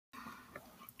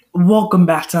Welcome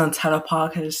back to Untitled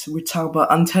Podcast. We talk about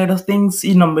untitled things.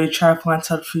 Maybe try to find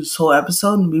title for this whole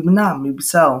episode, maybe not, maybe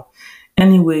so.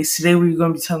 Anyways, today we're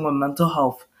going to be talking about mental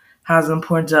health, how it's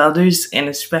important to others, and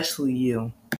especially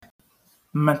you.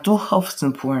 Mental health is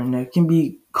important. It can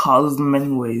be caused in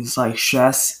many ways, like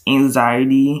stress,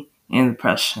 anxiety, and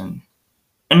depression,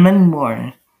 and many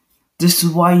more. This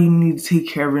is why you need to take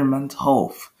care of your mental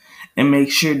health and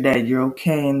make sure that you're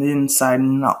okay on the inside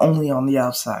and not only on the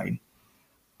outside.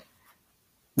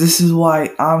 This is why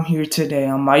I'm here today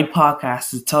on my podcast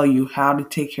to tell you how to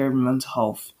take care of your mental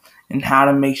health and how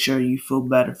to make sure you feel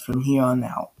better from here on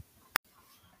out.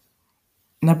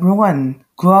 Number one,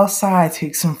 go outside,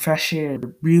 take some fresh air,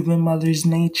 breathe in Mother's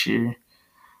nature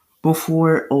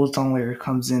before ozone layer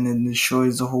comes in and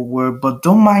destroys the whole world. But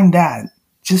don't mind that.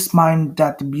 Just mind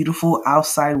that the beautiful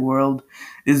outside world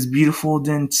is beautiful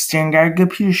than staring at a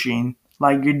computer screen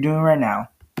like you're doing right now.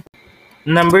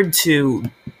 Number two,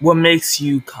 what makes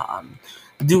you calm?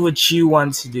 Do what you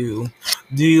want to do.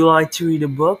 Do you like to read a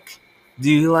book?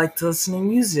 Do you like to listen to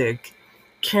music?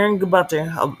 Caring about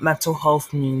their mental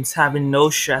health means having no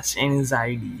stress and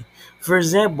anxiety. For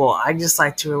example, I just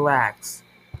like to relax.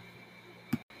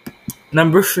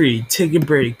 Number three, take a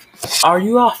break. Are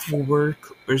you off for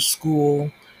work or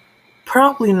school?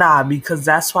 Probably not, because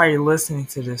that's why you're listening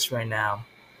to this right now.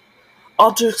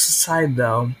 All jokes aside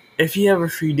though, if you have a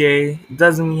free day, it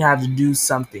doesn't mean you have to do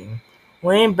something.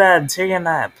 Lay in bed, take a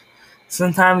nap.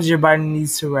 Sometimes your body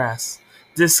needs to rest.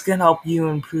 This can help you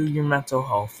improve your mental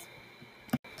health.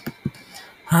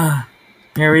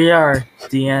 Here we are,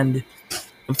 the end.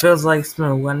 It feels like it's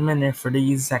been 1 minute for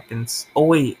these seconds. Oh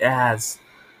wait, it has.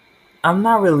 I'm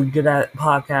not really good at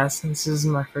podcasts since this is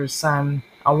my first time.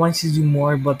 I want to do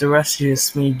more, but the rest is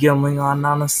just me gambling on,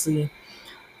 honestly.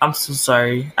 I'm so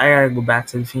sorry. I gotta go back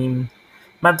to the theme.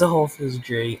 Mental health is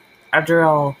great. After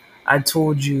all, I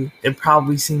told you it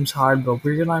probably seems hard, but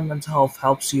real-life mental health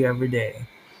helps you every day.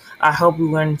 I hope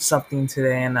you learned something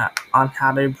today on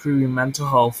how to improve your mental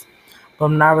health, but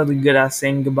I'm not really good at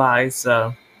saying goodbye,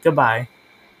 so goodbye.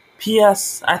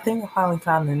 P.S. I think I finally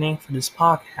found the name for this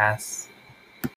podcast.